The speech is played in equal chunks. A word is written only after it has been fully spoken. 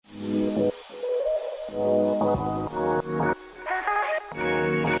Hey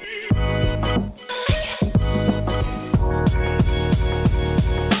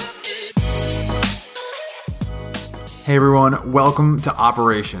everyone, welcome to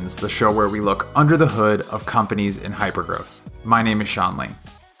Operations, the show where we look under the hood of companies in hypergrowth. My name is Sean Lane.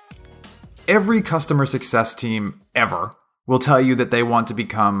 Every customer success team ever will tell you that they want to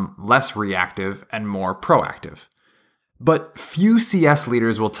become less reactive and more proactive. But few CS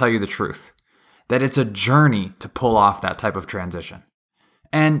leaders will tell you the truth, that it's a journey to pull off that type of transition.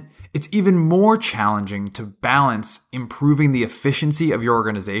 And it's even more challenging to balance improving the efficiency of your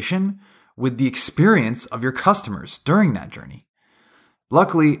organization with the experience of your customers during that journey.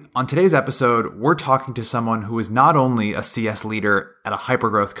 Luckily, on today's episode, we're talking to someone who is not only a CS leader at a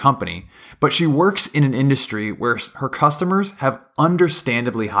hypergrowth company, but she works in an industry where her customers have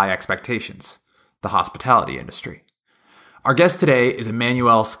understandably high expectations, the hospitality industry. Our guest today is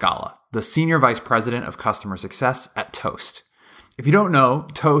Emanuelle Scala, the Senior Vice President of Customer Success at Toast. If you don't know,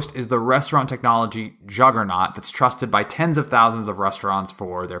 Toast is the restaurant technology juggernaut that's trusted by tens of thousands of restaurants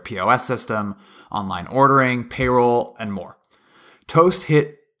for their POS system, online ordering, payroll, and more. Toast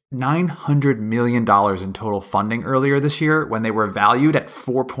hit $900 million in total funding earlier this year when they were valued at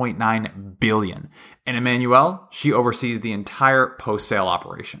 $4.9 billion. And Emanuelle, she oversees the entire post-sale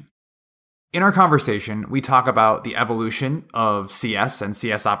operation. In our conversation, we talk about the evolution of CS and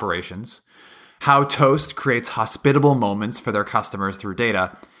CS operations, how Toast creates hospitable moments for their customers through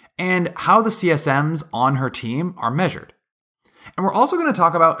data, and how the CSMs on her team are measured. And we're also going to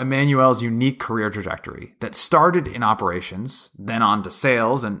talk about Emanuelle's unique career trajectory that started in operations, then on to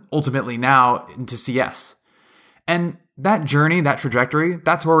sales, and ultimately now into CS. And that journey, that trajectory,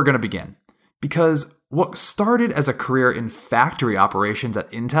 that's where we're going to begin. Because what started as a career in factory operations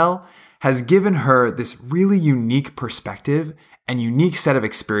at Intel has given her this really unique perspective and unique set of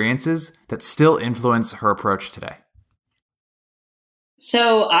experiences that still influence her approach today.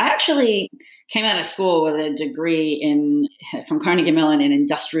 So I actually came out of school with a degree from Carnegie Mellon in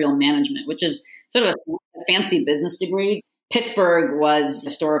industrial management, which is sort of a fancy business degree. Pittsburgh was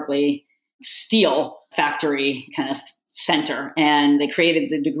historically steel factory kind of center, and they created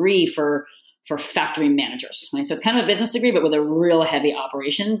the degree for factory managers. Right? So it's kind of a business degree, but with a real heavy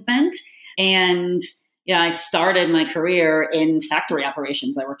operations bent. And I started my career in factory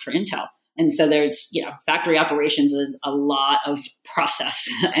operations. I worked for Intel. And so there's, factory operations is a lot of process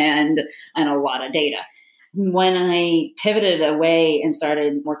and a lot of data. When I pivoted away and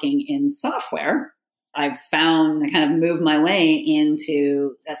started working in software, I kind of moved my way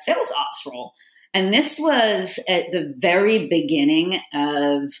into a sales ops role. And this was at the very beginning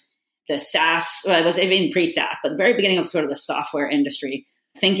of the SaaS, well, it was even pre-SaaS, but the very beginning of sort of the software industry,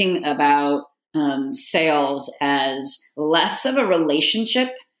 thinking about sales as less of a relationship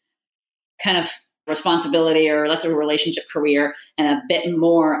kind of responsibility or less of a relationship career and a bit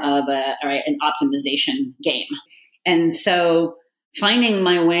more of an optimization game. And so finding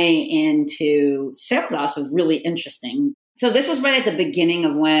my way into sales ops was really interesting. So this was right at the beginning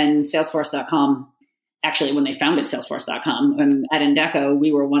of when Salesforce.com, actually when they founded Salesforce.com, at Endeco,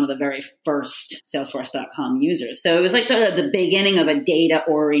 we were one of the very first Salesforce.com users. So it was like the beginning of a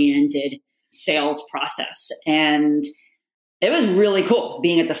data-oriented sales process. And it was really cool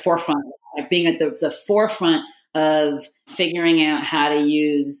being at the forefront, being at the forefront of figuring out how to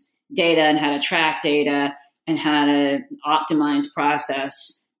use data and how to track data and how to optimize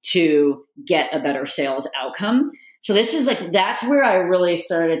process to get a better sales outcome. So that's where I really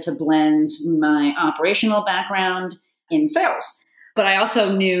started to blend my operational background in sales. But I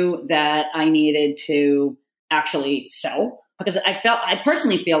also knew that I needed to actually sell because I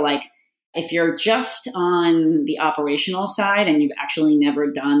personally feel like if you're just on the operational side and you've actually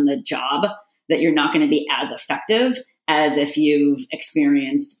never done the job, that you're not going to be as effective as if you've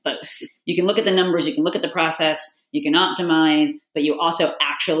experienced both. You can look at the numbers, you can look at the process, you can optimize, but you also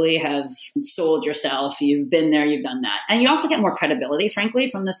actually have sold yourself. You've been there, you've done that. And you also get more credibility, frankly,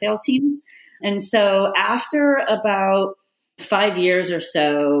 from the sales teams. And so after about 5 years or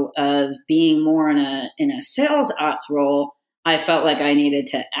so of being more in a sales ops role, I felt like I needed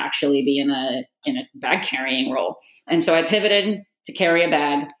to actually be in a bag carrying role. And so I pivoted to carry a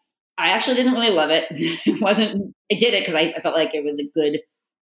bag. I actually didn't really love it. I did it because I felt like it was a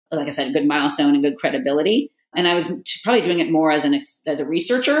good milestone and good credibility. And I was probably doing it more as a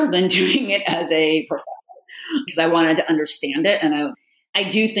researcher than doing it as a professional because I wanted to understand it. And I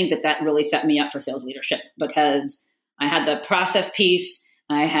do think that really set me up for sales leadership because I had the process piece,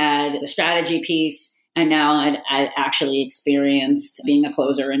 I had the strategy piece, and now I'd actually experienced being a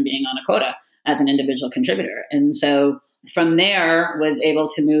closer and being on a quota as an individual contributor. And so from there was able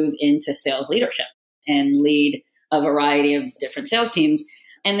to move into sales leadership. and lead a variety of different sales teams.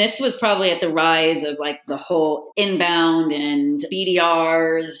 And this was probably at the rise of like the whole inbound and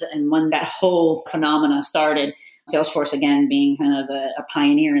BDRs. And when that whole phenomena started, Salesforce again being kind of a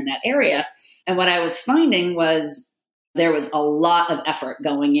pioneer in that area. And what I was finding was there was a lot of effort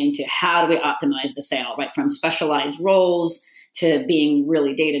going into how do we optimize the sale, right? From specialized roles to being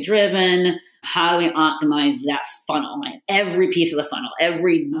really data driven. How do we optimize that funnel, right? Every piece of the funnel,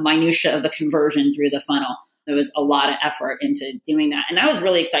 every minutia of the conversion through the funnel. There was a lot of effort into doing that. And that was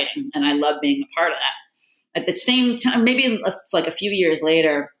really exciting. And I love being a part of that. At the same time, maybe like a few years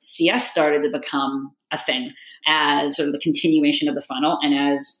later, CS started to become a thing as sort of the continuation of the funnel. And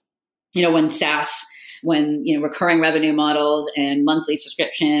as, when SaaS, recurring revenue models and monthly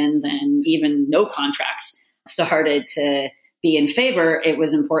subscriptions and even no contracts started to be in favor, it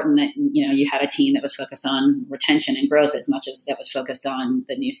was important that, you had a team that was focused on retention and growth as much as that was focused on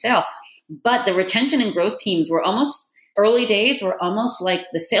the new sale. But the retention and growth teams were almost like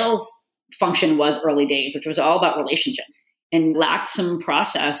the sales function was early days, which was all about relationship and lacked some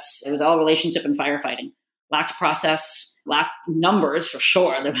process. It was all relationship and firefighting. Lacked process, lacked numbers for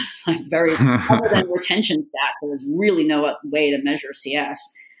sure. There was like very, other than retention stats, there was really no way to measure CS.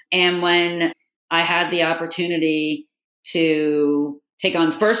 And when I had the opportunity to I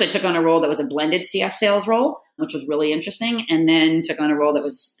took on a role that was a blended CS sales role, which was really interesting. And then took on a role that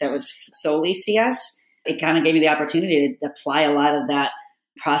was solely CS. It kind of gave me the opportunity to apply a lot of that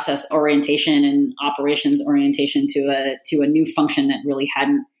process orientation and operations orientation to a new function that really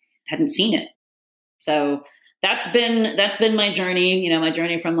hadn't seen it. So that's been my journey, my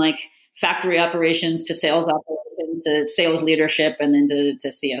journey from like factory operations to sales operations to sales leadership and then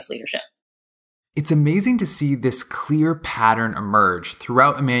to CS leadership. It's amazing to see this clear pattern emerge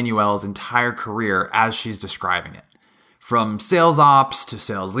throughout Emmanuelle's entire career as she's describing it. From sales ops to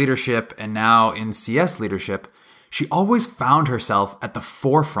sales leadership and now in CS leadership, she always found herself at the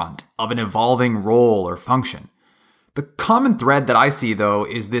forefront of an evolving role or function. The common thread that I see, though,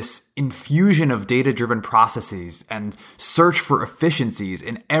 is this infusion of data-driven processes and search for efficiencies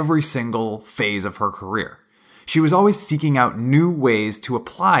in every single phase of her career. She was always seeking out new ways to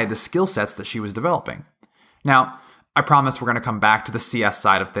apply the skill sets that she was developing. Now, I promise we're going to come back to the CS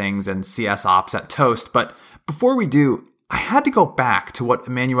side of things and CS ops at Toast, but before we do, I had to go back to what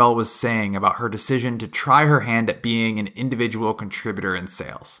Emmanuelle was saying about her decision to try her hand at being an individual contributor in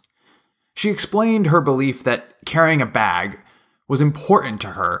sales. She explained her belief that carrying a bag was important to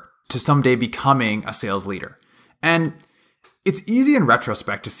her to someday becoming a sales leader. And it's easy in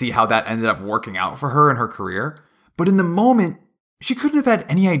retrospect to see how that ended up working out for her in her career, but in the moment, she couldn't have had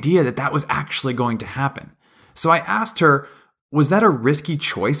any idea that that was actually going to happen. So I asked her, was that a risky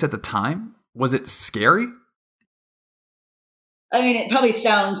choice at the time? Was it scary? I mean, it probably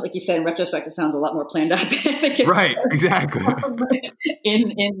sounds, like you said, in retrospect, it sounds a lot more planned out than I think it Right, exactly.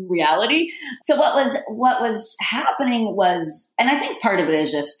 in reality. So what was happening was, and I think part of it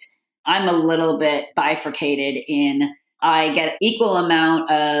is just, I'm a little bit bifurcated in, I get equal amount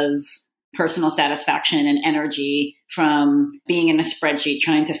of personal satisfaction and energy from being in a spreadsheet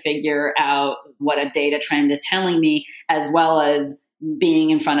trying to figure out what a data trend is telling me, as well as being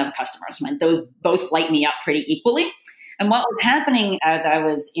in front of customers. Those both light me up pretty equally. And what was happening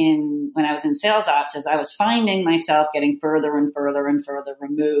when I was in sales ops is I was finding myself getting further and further and further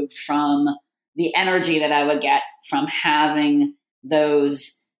removed from the energy that I would get from having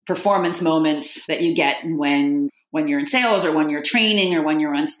those performance moments that you get when you're in sales or when you're training or when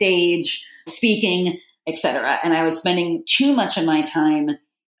you're on stage speaking, et cetera. And I was spending too much of my time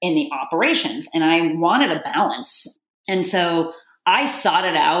in the operations and I wanted a balance. And so I sought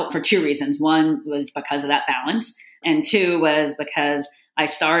it out for two reasons. One was because of that balance. And two was because I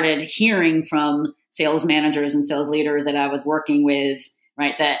started hearing from sales managers and sales leaders that I was working with,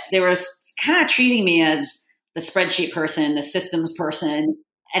 right, that they were kind of treating me as the spreadsheet person, the systems person.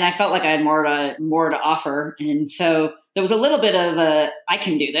 And I felt like I had more to offer. And so there was a little bit of I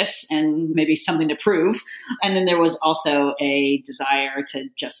can do this and maybe something to prove. And then there was also a desire to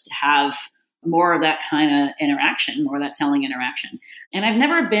just have more of that kind of interaction, more of that selling interaction. And I've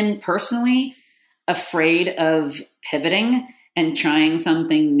never been personally afraid of pivoting and trying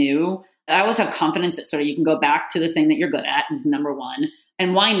something new. I always have confidence that sort of you can go back to the thing that you're good at is number one.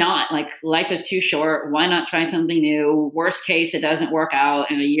 And why not? Like, life is too short. Why not try something new? Worst case, it doesn't work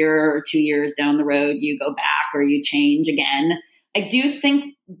out. In a year or 2 years down the road, you go back or you change again. I do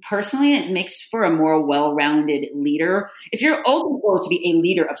think personally it makes for a more well-rounded leader. If your ultimate goal is to be a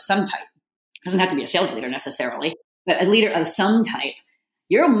leader of some type, it doesn't have to be a sales leader necessarily, but a leader of some type,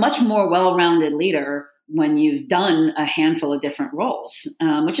 you're a much more well-rounded leader when you've done a handful of different roles,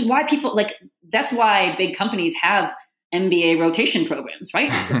 which is why people like that's why big companies have MBA rotation programs,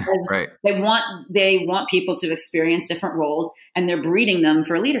 right? Because Right. they want people to experience different roles, and they're breeding them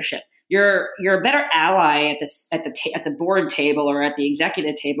for leadership. You're a better ally at the board table or at the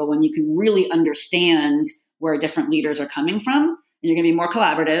executive table when you can really understand where different leaders are coming from, and you're going to be more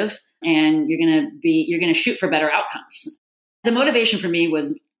collaborative, and you're going to shoot for better outcomes. The motivation for me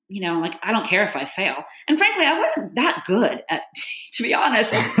was, like, I don't care if I fail. And frankly, I wasn't that good at, to be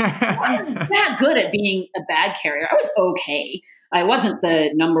honest, I wasn't that good at being a bag carrier. I was okay. I wasn't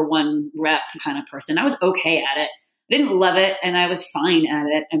the number one rep kind of person. I was okay at it. I didn't love it, and I was fine at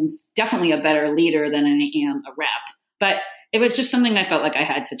it. I'm definitely a better leader than I am a rep. But it was just something I felt like I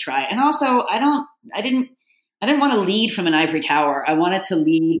had to try. And also, I didn't want to lead from an ivory tower. I wanted to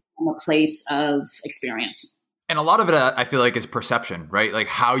lead from a place of experience. And a lot of it, I feel like, is perception, right? Like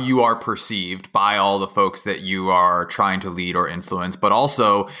how you are perceived by all the folks that you are trying to lead or influence, but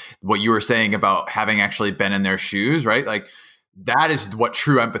also what you were saying about having actually been in their shoes, right? Like that is what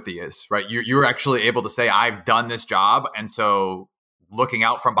true empathy is, right? You're actually able to say, I've done this job. And so looking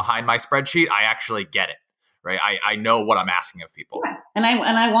out from behind my spreadsheet, I actually get it, right? I know what I'm asking of people. Yeah. And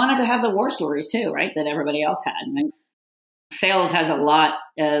I wanted to have the war stories too, right? That everybody else had. Right? Sales has a lot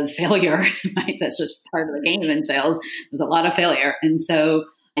of failure, right? That's just part of the game in sales. There's a lot of failure. And so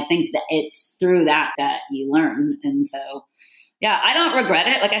I think that it's through that you learn. And so, yeah, I don't regret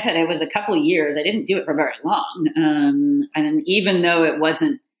it. Like I said, it was a couple of years. I didn't do it for very long. And even though it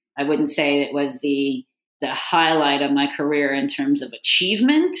wasn't, I wouldn't say it was the highlight of my career in terms of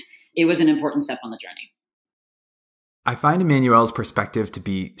achievement, it was an important step on the journey. I find Emmanuel's perspective to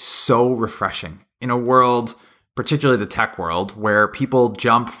be so refreshing in a world, particularly the tech world, where people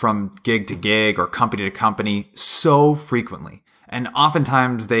jump from gig to gig or company to company so frequently. And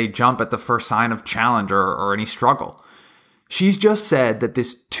oftentimes they jump at the first sign of challenge or any struggle. She's just said that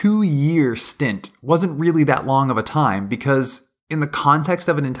this 2-year stint wasn't really that long of a time because in the context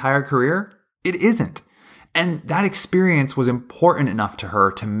of an entire career, it isn't. And that experience was important enough to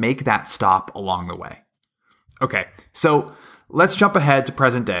her to make that stop along the way. Okay, so let's jump ahead to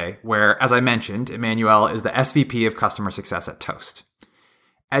present day, where, as I mentioned, Emmanuel is the SVP of Customer Success at Toast.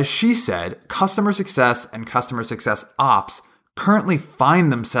 As she said, customer success and customer success ops currently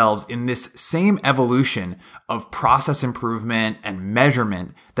find themselves in this same evolution of process improvement and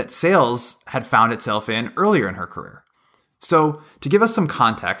measurement that sales had found itself in earlier in her career. So, to give us some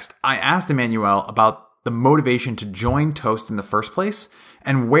context, I asked Emmanuel about the motivation to join Toast in the first place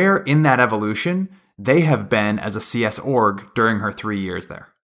and where in that evolution they have been as a CS org during her 3 years there.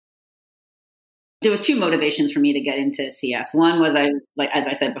 There was 2 motivations for me to get into CS. One was, as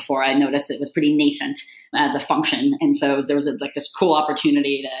I said before, I noticed it was pretty nascent as a function. And so there was this cool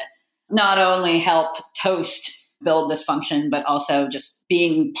opportunity to not only help Toast build this function, but also just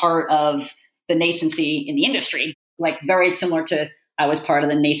being part of the nascency in the industry, like very similar to I was part of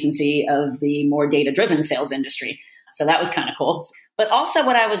the nascency of the more data-driven sales industry. So that was kind of cool. But also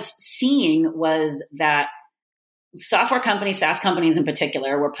what I was seeing was that software companies, SaaS companies in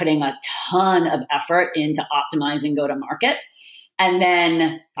particular, were putting a ton of effort into optimizing go-to-market and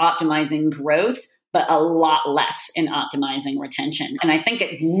then optimizing growth, but a lot less in optimizing retention. And I think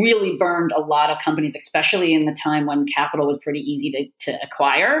it really burned a lot of companies, especially in the time when capital was pretty easy to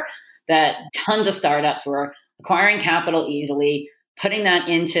acquire, that tons of startups were acquiring capital easily, putting that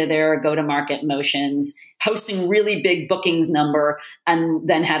into their go-to-market motions, posting really big bookings number, and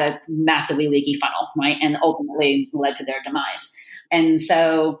then had a massively leaky funnel, right? And ultimately led to their demise. And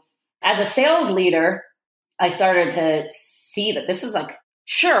so as a sales leader, I started to see that this is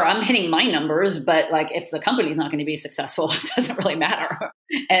sure, I'm hitting my numbers, but if the company's not going to be successful, it doesn't really matter.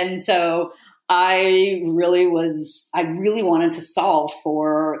 And so I really wanted to solve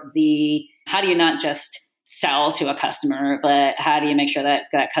for how do you not just sell to a customer, but how do you make sure that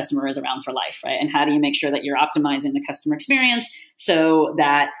that customer is around for life, right? And how do you make sure that you're optimizing the customer experience so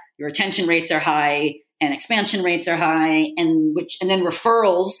that your retention rates are high and expansion rates are high, and then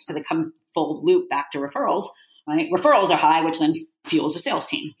referrals, because it comes full loop back to referrals, right? Referrals are high, which then fuels the sales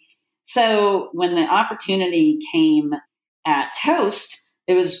team. So when the opportunity came at Toast,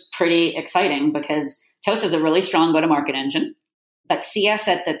 it was pretty exciting because Toast is a really strong go-to-market engine, but CS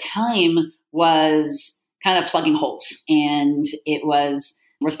at the time was kind of plugging holes, and it was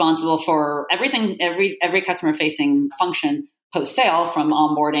responsible for everything, every customer facing function post sale, from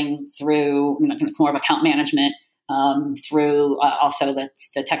onboarding through more of account management, through also the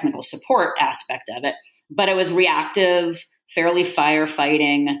technical support aspect of it. But it was reactive, fairly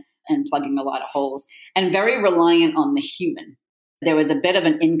firefighting, and plugging a lot of holes, and very reliant on the human. There was a bit of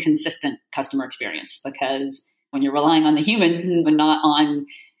an inconsistent customer experience because when you're relying on the human, but not on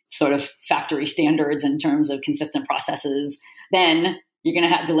sort of factory standards in terms of consistent processes, then you're going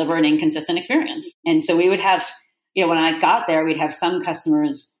to deliver an inconsistent experience. And so we would have, when I got there, we'd have some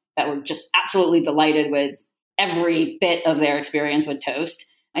customers that were just absolutely delighted with every bit of their experience with Toast.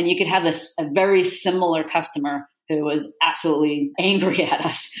 And you could have a very similar customer who was absolutely angry at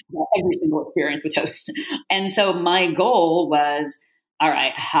us about every single experience with Toast. And so my goal was, all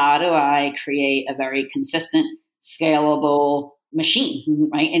right, how do I create a very consistent, scalable machine,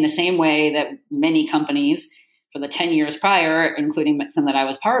 right? In the same way that many companies for the 10 years prior, including some that I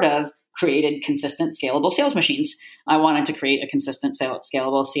was part of, created consistent, scalable sales machines. I wanted to create a consistent,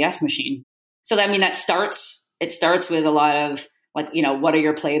 scalable CS machine. So it starts with a lot of what are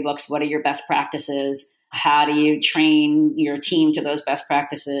your playbooks? What are your best practices? How do you train your team to those best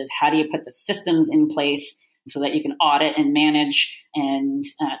practices? How do you put the systems in place so that you can audit and manage and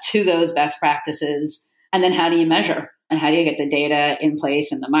to those best practices? And then how do you measure? And how do you get the data in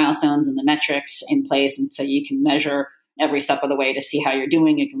place and the milestones and the metrics in place? And so you can measure every step of the way to see how you're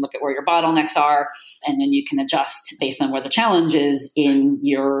doing. You can look at where your bottlenecks are, and then you can adjust based on where the challenge is in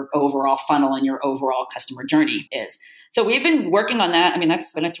your overall funnel and your overall customer journey is. So we've been working on that.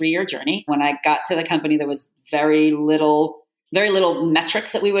 That's been a 3-year journey. When I got to the company, there was very little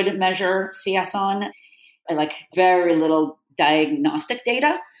metrics that we would measure CS on, like very little diagnostic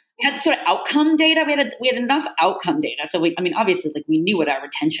data. We had sort of outcome data. We had enough outcome data. So obviously, we knew what our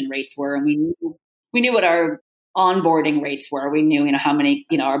retention rates were, and we knew what our onboarding rates were. We knew, how many,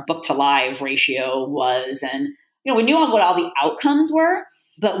 our book to live ratio was, and we knew what all the outcomes were.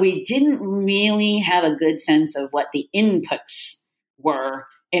 But we didn't really have a good sense of what the inputs were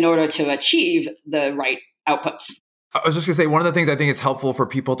in order to achieve the right outputs. I was just going to say, one of the things I think it's helpful for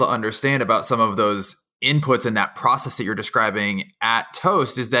people to understand about some of those inputs in that process that you're describing at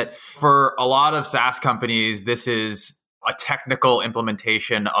Toast is that for a lot of SaaS companies, this is a technical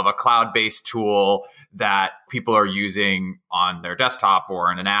implementation of a cloud-based tool that people are using on their desktop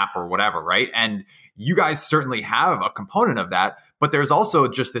or in an app or whatever, right? And you guys certainly have a component of that, but there's also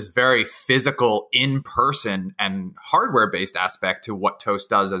just this very physical, in-person and hardware-based aspect to what Toast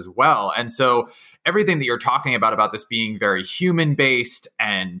does as well. And so everything that you're talking about this being very human-based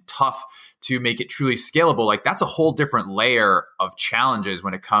and tough to make it truly scalable, that's a whole different layer of challenges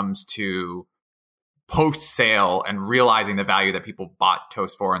when it comes to post-sale and realizing the value that people bought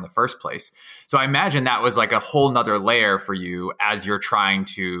Toast for in the first place. So I imagine that was a whole nother layer for you as you're trying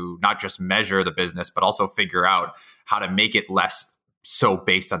to not just measure the business, but also figure out how to make it less so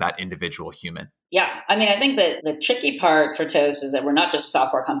based on that individual human. Yeah. I think that the tricky part for Toast is that we're not just a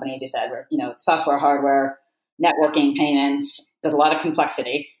software company, as you said. We're, software, hardware, networking, payments. There's a lot of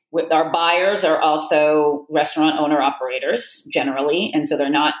complexity. Our buyers are also restaurant owner operators generally. And so they're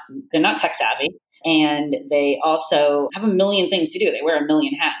not tech savvy. And they also have a million things to do. They wear a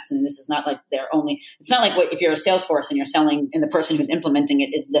million hats. And this is not it's not like if you're a Salesforce and you're selling and the person who's implementing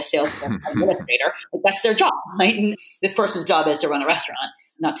it is the Salesforce administrator. That's their job, right? And this person's job is to run a restaurant,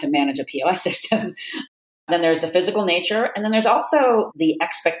 not to manage a POS system. Then there's the physical nature. And then there's also the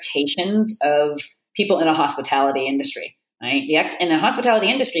expectations of people in a hospitality industry, right? In the hospitality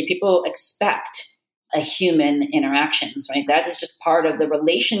industry, people expect a human interactions, right? That is just part of the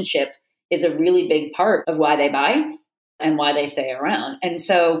relationship, is a really big part of why they buy and why they stay around. And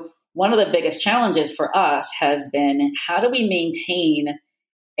so one of the biggest challenges for us has been, how do we maintain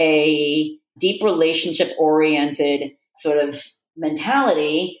a deep relationship-oriented sort of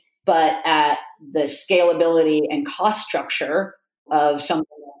mentality, but at the scalability and cost structure of something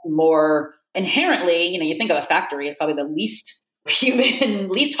more inherently, you think of a factory as probably the least human,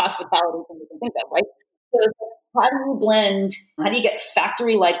 least hospitality thing you can think of, right? So how do you get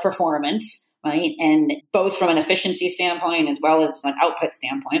factory-like performance, right? And both from an efficiency standpoint as well as an output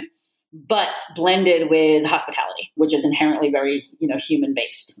standpoint, but blended with hospitality, which is inherently very,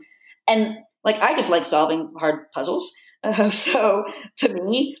 human-based. And I just like solving hard puzzles. So to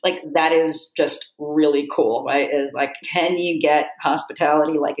me, that is just really cool, right? Is can you get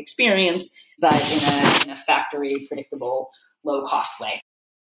hospitality-like experience, but in a factory, predictable, low-cost way?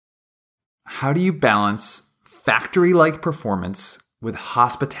 How do you balance factory-like performance with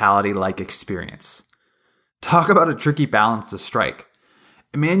hospitality-like experience? Talk about a tricky balance to strike.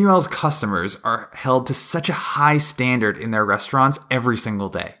 Emmanuel's customers are held to such a high standard in their restaurants every single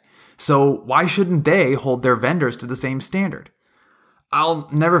day. So why shouldn't they hold their vendors to the same standard? I'll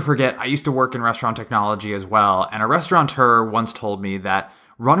never forget, I used to work in restaurant technology as well, and a restaurateur once told me that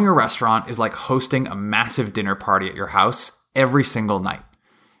running a restaurant is like hosting a massive dinner party at your house every single night.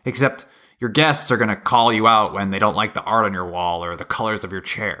 Except your guests are going to call you out when they don't like the art on your wall or the colors of your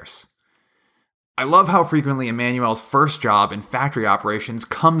chairs. I love how frequently Emmanuel's first job in factory operations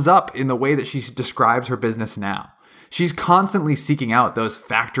comes up in the way that she describes her business now. She's constantly seeking out those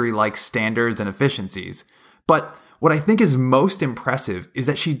factory-like standards and efficiencies. But what I think is most impressive is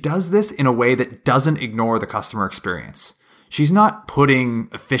that she does this in a way that doesn't ignore the customer experience. She's not putting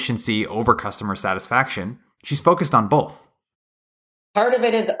efficiency over customer satisfaction. She's focused on both. Part of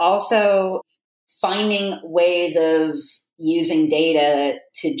it is also finding ways of using data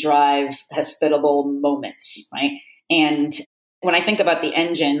to drive hospitable moments, right? And when I think about the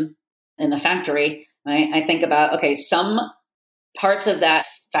engine in the factory, right, I think about, okay, some parts of that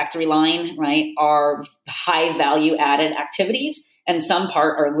factory line, right, are high value added activities, and some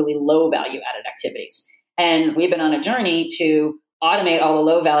part are really low value added activities. And we've been on a journey to automate all the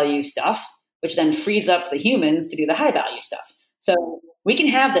low value stuff, which then frees up the humans to do the high value stuff. So we can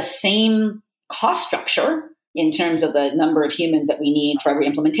have the same cost structure in terms of the number of humans that we need for every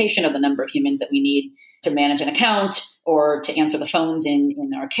implementation, of the number of humans that we need to manage an account or to answer the phones in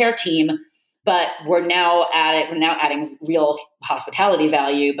our care team. But we're now adding real hospitality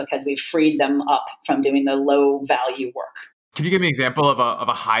value because we've freed them up from doing the low value work. Can you give me an example of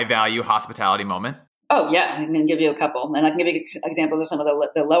a high value hospitality moment? Oh, yeah, I can give you a couple. And I can give you examples of some of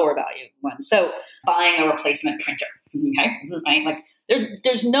the lower value ones. So buying a replacement printer, okay? Right? Like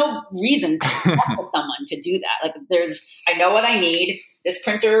there's no reason to tell someone to do that. Like I know what I need. This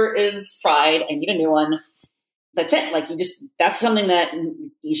printer is fried. I need a new one. That's it. Like that's something that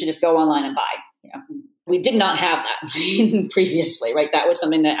you should just go online and buy. You know? We did not have that previously, right? That was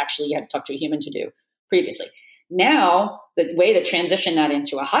something that actually you had to talk to a human to do previously. Now, the way to transition that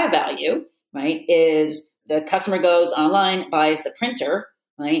into a high value, right, is the customer goes online, buys the printer,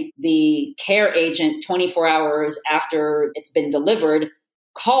 right? The care agent 24 hours after it's been delivered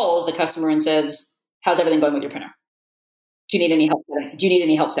calls the customer and says, "How's everything going with your printer? Do you need any help? Do you need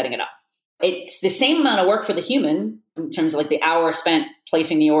any help setting it up?" It's the same amount of work for the human in terms of like the hour spent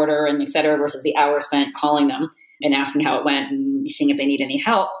placing the order and et cetera versus the hour spent calling them and asking how it went and seeing if they need any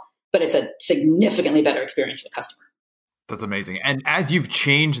help. But it's a significantly better experience for the customer. That's amazing. And as you've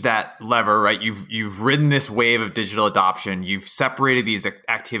changed that lever, right, you've ridden this wave of digital adoption, you've separated these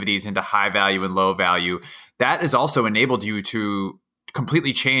activities into high value and low value. That has also enabled you to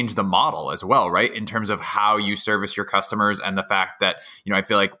completely change the model as well, right? In terms of how you service your customers and the fact that, I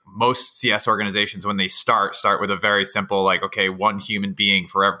feel like most CS organizations, when they start with a very simple, like, okay, one human being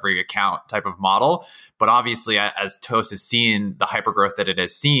for every account type of model. But obviously, as Toast has seen the hypergrowth that it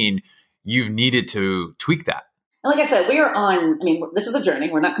has seen, you've needed to tweak that. And like I said, this is a journey.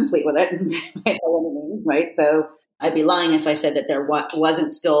 We're not complete with it, right? So I'd be lying if I said that there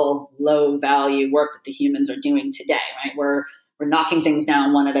wasn't still low value work that the humans are doing today, right? We're knocking things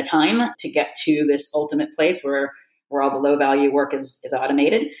down one at a time to get to this ultimate place where all the low value work is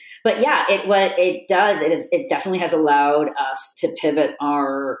automated. But yeah, it definitely has allowed us to pivot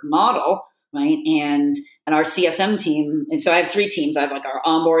our model, right? And our CSM team. And so I have 3 teams. I have like our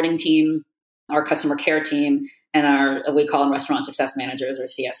onboarding team, our customer care team, and we call them restaurant success managers or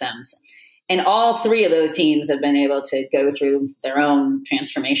CSMs. And all 3 of those teams have been able to go through their own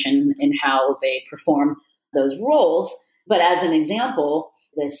transformation in how they perform those roles. But as an example,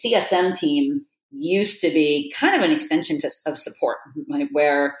 the CSM team used to be kind of an extension of support, right?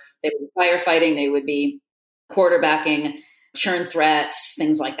 Where they would be firefighting, they would be quarterbacking, churn threats,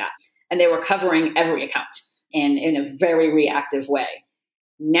 things like that. And they were covering every account in a very reactive way.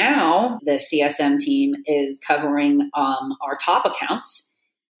 Now, the CSM team is covering our top accounts,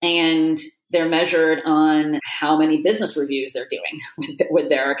 and they're measured on how many business reviews they're doing with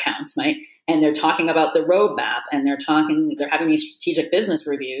their accounts, right? And they're talking about the roadmap, and they're having these strategic business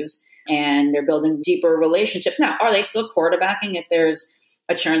reviews, and they're building deeper relationships. Now, are they still quarterbacking if there's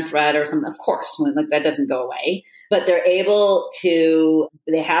a churn threat or something? Of course, that doesn't go away. But they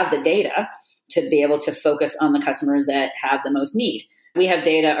have the data to be able to focus on the customers that have the most need. We have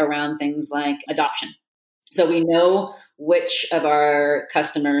data around things like adoption. So we know which of our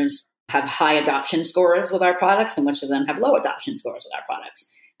customers have high adoption scores with our products and which of them have low adoption scores with our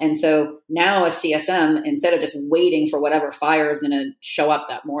products. And so now a CSM, instead of just waiting for whatever fire is going to show up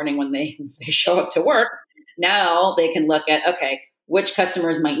that morning when they show up to work, now they can look at, okay, which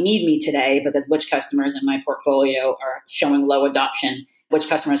customers might need me today because which customers in my portfolio are showing low adoption, which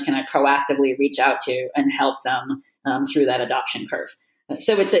customers can I proactively reach out to and help them through that adoption curve.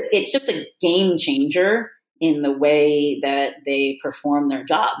 So it's just a game changer in the way that they perform their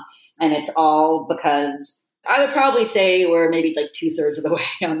job. And it's all because I would probably say we're maybe like 2/3 of the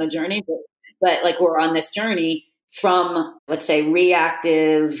way on the journey, but like we're on this journey from, let's say,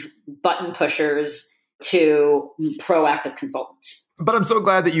 reactive button pushers to proactive consultants. But I'm so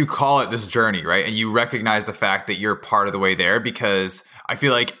glad that you call it this journey, right? And you recognize the fact that you're part of the way there, because I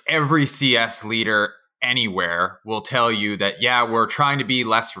feel like every CS leader anywhere will tell you that, yeah, we're trying to be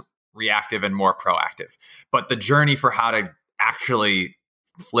less reactive and more proactive. But the journey for how to actually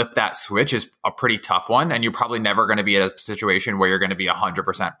flip that switch is a pretty tough one. And you're probably never going to be in a situation where you're going to be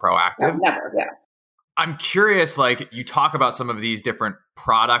 100% proactive. No, never, yeah. I'm curious, like you talk about some of these different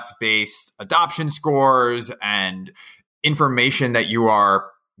product-based adoption scores and information that you are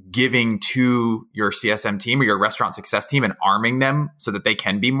giving to your CSM team or your restaurant success team and arming them so that they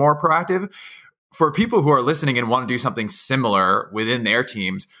can be more proactive. For people who are listening and want to do something similar within their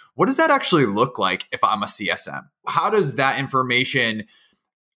teams, what does that actually look like if I'm a CSM? How does that information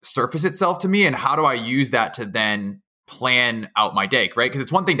surface itself to me, and how do I use that to then plan out my day, right? Because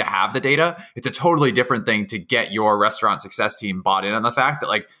it's one thing to have the data. It's a totally different thing to get your restaurant success team bought in on the fact that,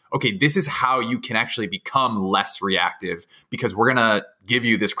 like, okay, this is how you can actually become less reactive because we're going to give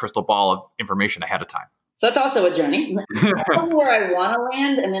you this crystal ball of information ahead of time. So that's also a journey. I'll tell you where I want to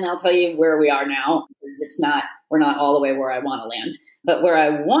land, and then I'll tell you where we are now. Because we're not all the way where I want to land. But where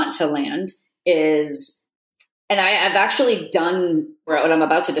I want to land is, and I've actually done what I'm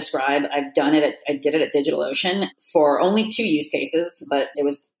about to describe. I did it at DigitalOcean for only 2 use cases, but it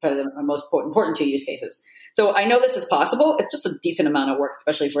was probably the most important 2 use cases. So I know this is possible. It's just a decent amount of work,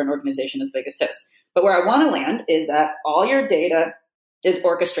 especially for an organization as big as Toast. But where I want to land is that all your data is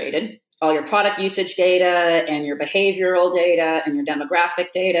orchestrated. All your product usage data and your behavioral data and your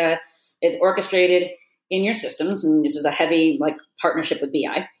demographic data is orchestrated in your systems. And this is a heavy partnership with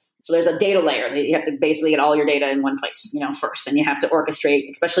BI. So there's a data layer. You have to basically get all your data in one place, first. And you have to orchestrate,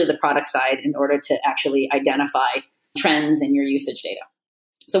 especially the product side, in order to actually identify trends in your usage data.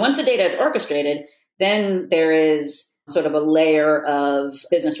 So once the data is orchestrated, then there is sort of a layer of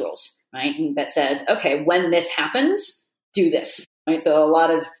business rules, right? That says, okay, when this happens, do this, right? So a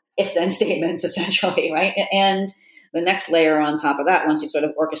lot of if-then statements, essentially, right? And the next layer on top of that, once you sort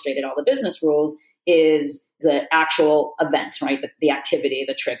of orchestrated all the business rules, is the actual event, right? The activity,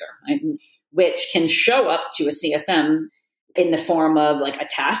 the trigger, right? Which can show up to a CSM in the form of a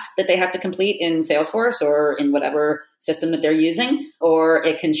task that they have to complete in Salesforce or in whatever system that they're using, or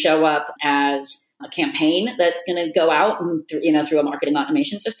it can show up as a campaign that's going to go out through a marketing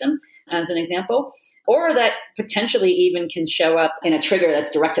automation system, as an example, or that potentially even can show up in a trigger that's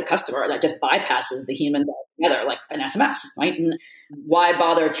direct to customer that just bypasses the human altogether, like an SMS, right? And why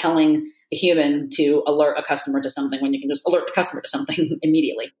bother telling a human to alert a customer to something when you can just alert the customer to something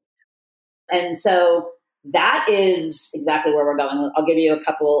immediately? And so that is exactly where we're going. I'll give you a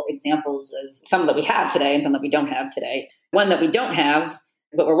couple examples of some that we have today and some that we don't have today. One that we don't have,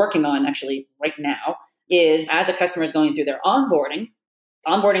 but we're working on actually right now, is as a customer is going through their onboarding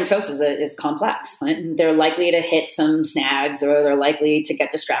Toast is complex. Right? They're likely to hit some snags, or they're likely to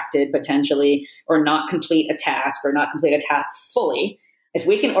get distracted potentially, or not complete a task, or not complete a task fully. If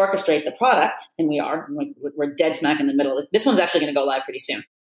we can orchestrate the product, and we're dead smack in the middle. This one's actually going to go live pretty soon.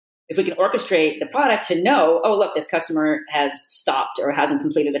 If we can orchestrate the product to know, oh, look, this customer has stopped or hasn't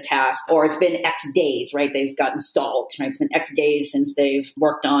completed a task, or it's been X days, right? They've gotten stalled, right? It's been X days since they've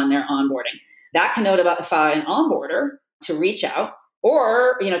worked on their onboarding. That can notify an onboarder to reach out,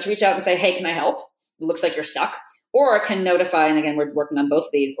 or, to reach out and say, hey, can I help? It looks like you're stuck. Or it can notify, and again, we're working on both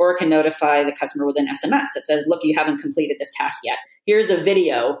of these, or it can notify the customer with an SMS that says, look, you haven't completed this task yet. Here's a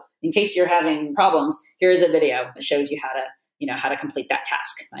video. In case you're having problems, here's a video that shows you how to complete that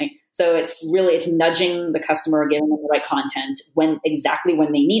task, right? So it's nudging the customer, giving them the right content when they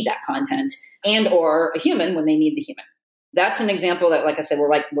need that content, and or a human when they need the human. That's an example that, like I said,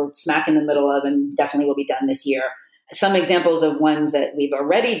 we're smack in the middle of, and definitely will be done this year. Some examples of ones that we've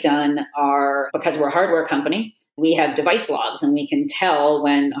already done are, because we're a hardware company, we have device logs, and we can tell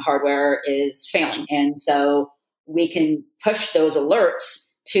when hardware is failing. And so we can push those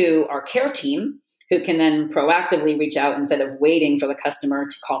alerts to our care team, who can then proactively reach out instead of waiting for the customer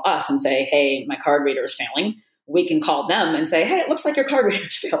to call us and say, hey, my card reader is failing. We can call them and say, hey, it looks like your card reader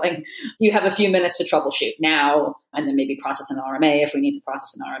is failing. You have a few minutes to troubleshoot now, and then maybe process an RMA if we need to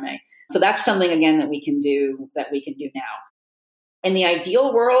process an RMA. So that's something, again, that we can do now. In the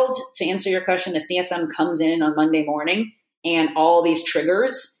ideal world, to answer your question, the CSM comes in on Monday morning, and all these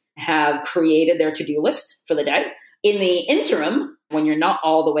triggers have created their to-do list for the day. In the interim, when you're not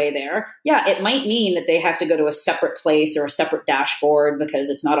all the way there, it might mean that they have to go to a separate place or a separate dashboard because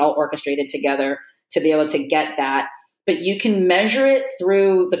it's not all orchestrated together to be able to get that. But you can measure it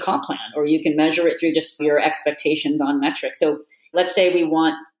through the comp plan, or you can measure it through just your expectations on metrics. So let's say we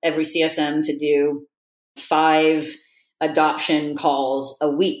want every CSM to do 5 adoption calls a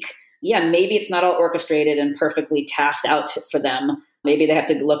week. yeah, maybe it's not all orchestrated and perfectly tasked out for them. Maybe they have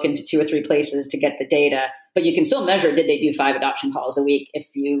to look into 2 or 3 places to get the data, but you can still measure, did they do 5 adoption calls a week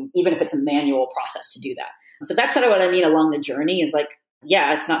even if it's a manual process to do that. So that's sort of what I mean along the journey is like,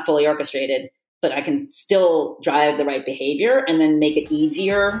 yeah, it's not fully orchestrated, but I can still drive the right behavior and then make it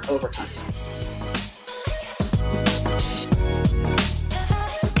easier over time.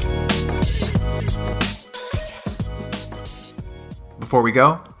 Before we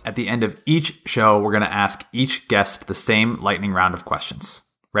go, at the end of each show, we're going to ask each guest the same lightning round of questions.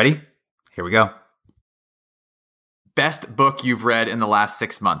 Ready? Here we go. Best book you've read in the last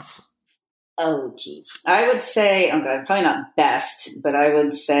 6 months? Oh, geez. I would say, probably not best, but I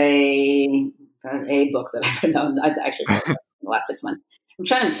would say a book that I've actually read in the last 6 months. I'm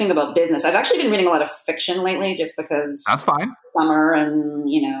trying to think about business. I've actually been reading a lot of fiction lately just because that's fine. Summer and,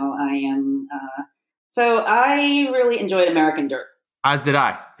 I am. So I really enjoyed American Dirt. As did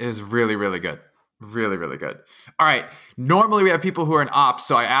I. It is really, really good. Really, really good. All right. Normally we have people who are in ops,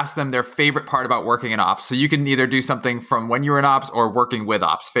 so I ask them their favorite part about working in ops. So you can either do something from when you were in ops or working with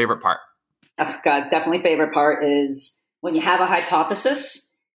ops. Favorite part? Oh, God, definitely favorite part is when you have a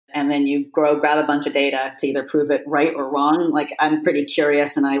hypothesis and then you grab a bunch of data to either prove it right or wrong. Like I'm pretty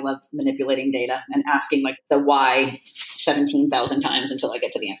curious and I love manipulating data and asking like the why 17,000 times until I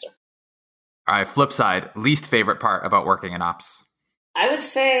get to the answer. All right. Flip side, least favorite part about working in ops? I would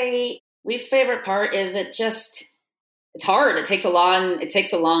say least favorite part is it's hard. It takes a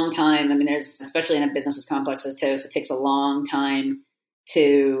long time. I mean, especially in a business as complex as Toast, it takes a long time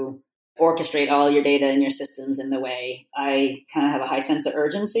to orchestrate all your data and your systems in the way. I kind of have a high sense of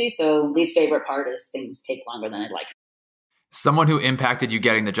urgency. So least favorite part is things take longer than I'd like. Someone who impacted you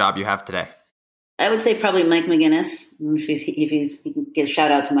getting the job you have today? I would say probably Mike McGinnis. If he can give a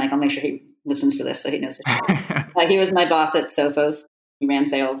shout out to Mike, I'll make sure he listens to this so he knows it. He was my boss at Sophos. He ran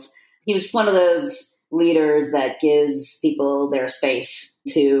sales. He was one of those leaders that gives people their space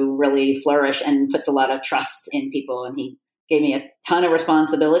to really flourish and puts a lot of trust in people. And he gave me a ton of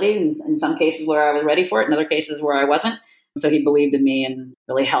responsibility in some cases where I was ready for it, in other cases where I wasn't. So he believed in me and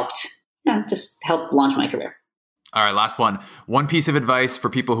really helped launch my career. All right, last one. One piece of advice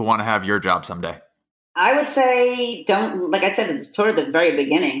for people who want to have your job someday. I would say like I said, toward the very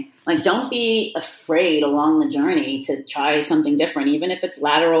beginning, don't be afraid along the journey to try something different, even if it's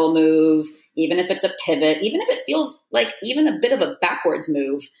lateral move, even if it's a pivot, even if it feels like even a bit of a backwards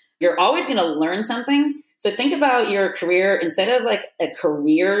move, you're always going to learn something. So think about your career instead of like a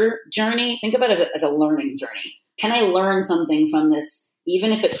career journey, think about it as a learning journey. Can I learn something from this?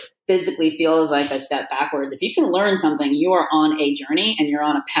 Even if it physically feels like a step backwards, if you can learn something, you are on a journey and you're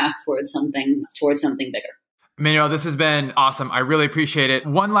on a path towards something bigger. Emmanuel, this has been awesome. I really appreciate it.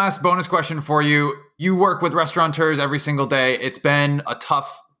 One last bonus question for you. You work with restaurateurs every single day. It's been a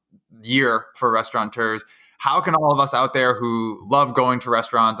tough year for restaurateurs. How can all of us out there who love going to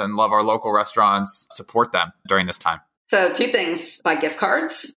restaurants and love our local restaurants support them during this time? So 2 things. Buy gift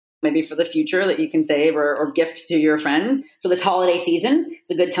cards, maybe for the future that you can save or gift to your friends. So this holiday season, it's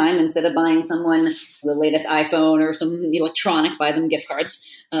a good time. Instead of buying someone the latest iPhone or some electronic, buy them gift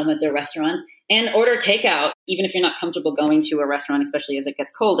cards at their restaurants. And order takeout, even if you're not comfortable going to a restaurant, especially as it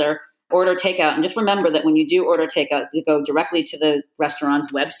gets colder, order takeout. And just remember that when you do order takeout, you go directly to the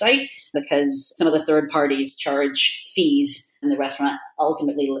restaurant's website because some of the third parties charge fees and the restaurant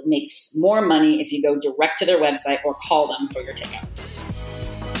ultimately makes more money if you go direct to their website or call them for your takeout.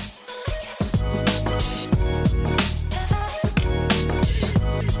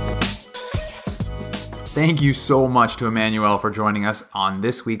 Thank you so much to Emmanuel for joining us on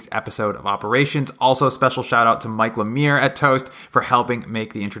this week's episode of Operations. Also, a special shout out to Mike Lemire at Toast for helping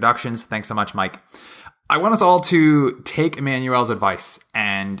make the introductions. Thanks so much, Mike. I want us all to take Emmanuel's advice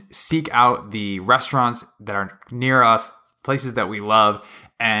and seek out the restaurants that are near us, places that we love,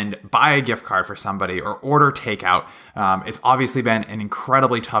 and buy a gift card for somebody or order takeout. It's obviously been an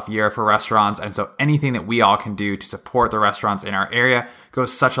incredibly tough year for restaurants, and so anything that we all can do to support the restaurants in our area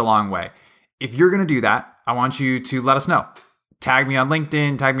goes such a long way. If you're going to do that, I want you to let us know. Tag me on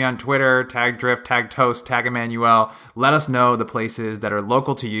LinkedIn, tag me on Twitter, tag Drift, tag Toast, tag Emmanuel. Let us know the places that are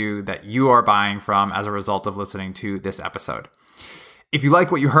local to you that you are buying from as a result of listening to this episode. If you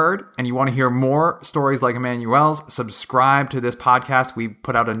like what you heard and you want to hear more stories like Emmanuel's, subscribe to this podcast. We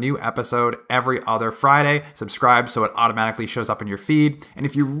put out a new episode every other Friday. Subscribe so it automatically shows up in your feed. And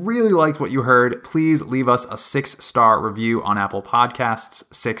if you really liked what you heard, please leave us a 6-star review on Apple Podcasts.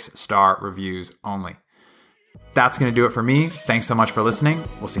 6-star reviews only. That's going to do it for me. Thanks so much for listening.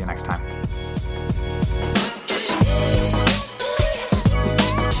 We'll see you next time.